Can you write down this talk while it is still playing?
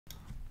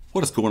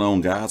What is going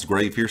on, guys?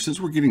 Grave here. Since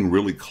we're getting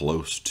really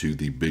close to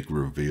the big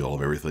reveal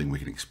of everything we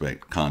can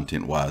expect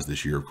content-wise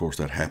this year, of course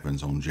that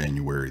happens on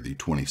January the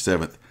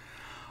 27th,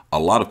 a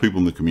lot of people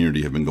in the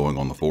community have been going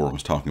on the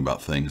forums talking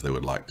about things they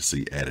would like to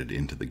see added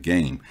into the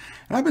game.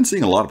 And I've been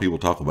seeing a lot of people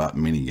talk about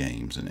mini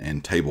games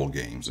and table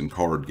games and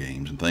card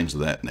games and things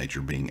of that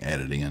nature being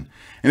added in.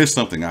 And it's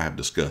something I have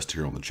discussed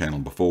here on the channel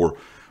before,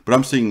 but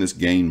I'm seeing this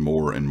gain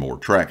more and more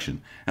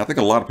traction. And I think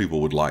a lot of people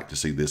would like to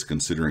see this,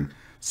 considering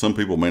some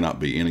people may not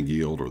be in a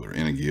guild, or they're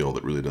in a guild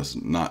that really does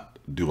not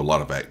do a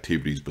lot of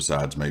activities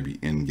besides maybe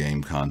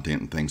in-game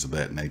content and things of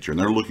that nature. And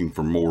they're looking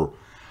for more,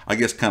 I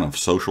guess, kind of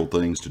social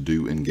things to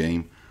do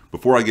in-game.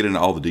 Before I get into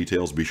all the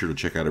details, be sure to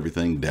check out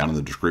everything down in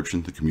the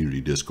description, the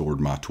community Discord,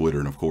 my Twitter,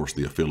 and of course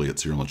the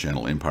affiliates here on the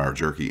channel, Empire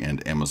Jerky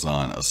and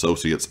Amazon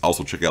Associates.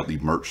 Also check out the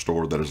merch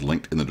store that is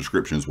linked in the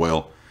description as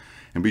well.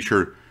 And be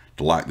sure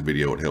to like the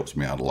video, it helps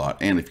me out a lot.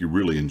 And if you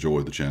really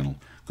enjoy the channel,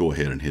 go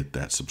ahead and hit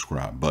that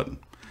subscribe button.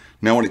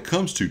 Now, when it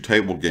comes to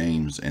table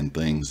games and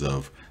things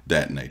of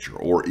that nature,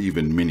 or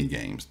even mini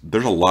games,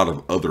 there's a lot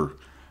of other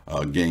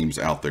games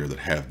out there that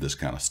have this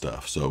kind of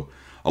stuff. So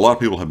a lot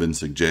of people have been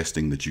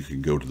suggesting that you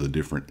can go to the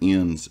different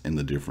ends and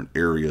the different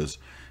areas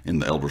in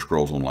the Elder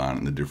Scrolls Online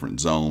and the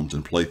different zones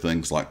and play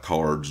things like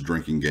cards,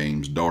 drinking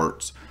games,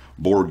 darts,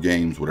 board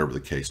games, whatever the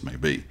case may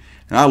be.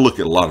 And I look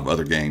at a lot of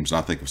other games, and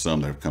I think of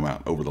some that have come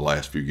out over the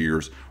last few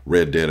years.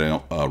 Red Dead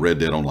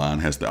Online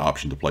has the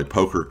option to play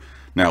poker.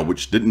 Now,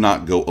 which did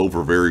not go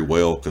over very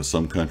well because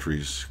some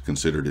countries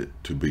considered it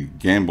to be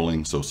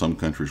gambling, so some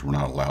countries were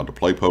not allowed to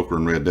play poker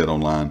in Red Dead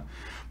Online,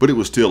 but it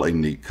was still a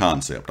neat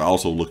concept. I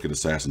also look at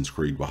Assassin's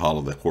Creed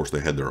Valhalla. Of course,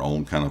 they had their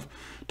own kind of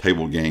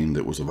table game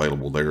that was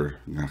available there,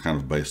 kind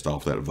of based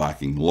off that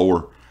Viking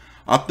lore.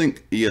 I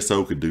think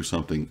ESO could do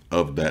something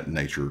of that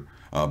nature,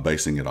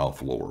 basing it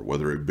off lore,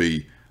 whether it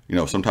be, you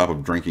know, some type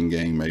of drinking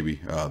game maybe.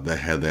 They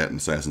had that in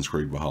Assassin's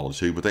Creed Valhalla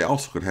too, but they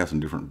also could have some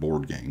different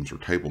board games or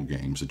table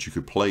games that you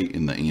could play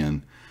in the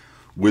end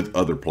with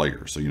other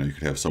players. So, you know, you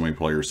could have so many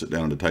players sit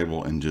down at the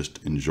table and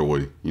just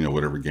enjoy, you know,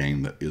 whatever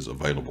game that is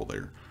available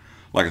there.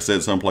 Like I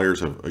said, some players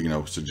have, you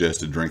know,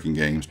 suggested drinking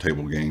games,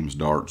 table games,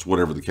 darts,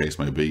 whatever the case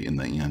may be in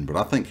the end. But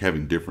I think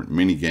having different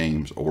mini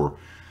games or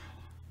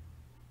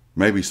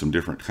maybe some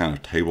different kind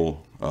of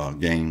table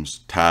games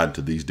tied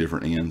to these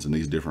different ends and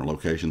these different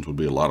locations would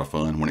be a lot of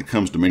fun. When it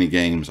comes to mini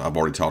games, I've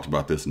already talked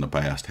about this in the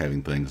past,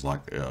 having things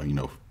like, you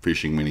know,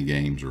 fishing mini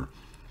games or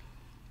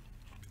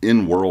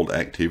in-world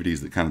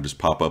activities that kind of just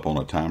pop up on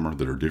a timer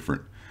that are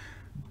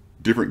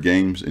different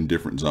games in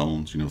different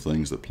zones, you know,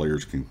 things that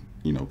players can,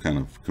 you know, kind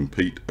of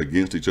compete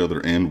against each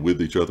other and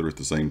with each other at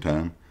the same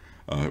time.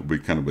 It would be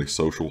kind of a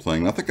social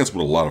thing. And I think that's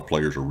what a lot of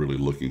players are really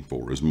looking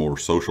for, is more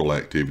social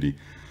activity.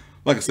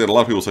 Like I said, a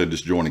lot of people say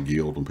just join a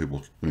guild when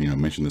people, you know,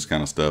 mention this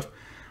kind of stuff.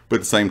 But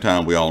at the same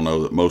time, we all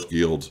know that most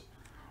guilds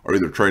are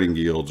either trading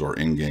guilds or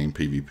in-game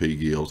PvP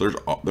guilds.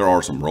 There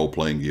are some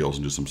role-playing guilds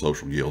and just some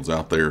social guilds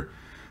out there.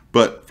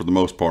 But for the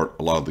most part,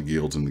 a lot of the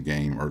guilds in the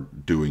game are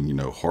doing, you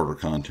know, harder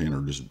content or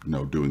just, you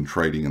know, doing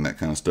trading and that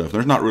kind of stuff.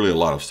 There's not really a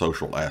lot of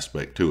social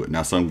aspect to it.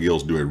 Now, some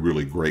guilds do a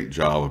really great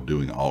job of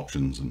doing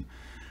auctions and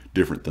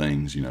different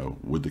things, you know,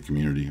 with the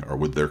community or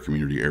with their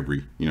community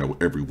every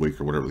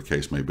week or whatever the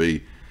case may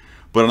be.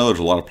 But I know there's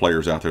a lot of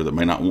players out there that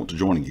may not want to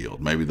join a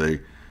guild. Maybe they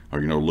are,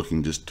 you know,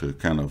 looking just to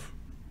kind of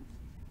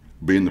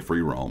be in the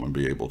free roam and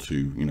be able to,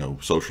 you know,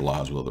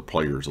 socialize with other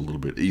players a little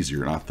bit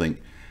easier. And I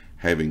think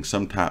having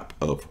some type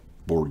of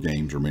board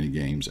games or mini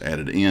games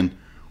added in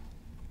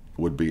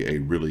would be a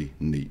really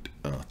neat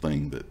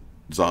thing that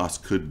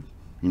ZOS could,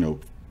 you know,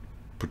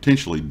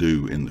 potentially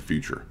do in the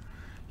future.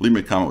 Leave me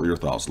a comment with your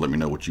thoughts. Let me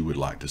know what you would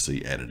like to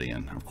see added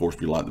in. Of course,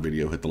 if you like the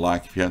video, hit the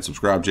like. If you haven't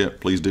subscribed yet,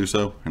 please do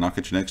so, and I'll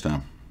catch you next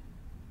time.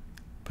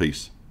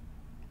 Peace.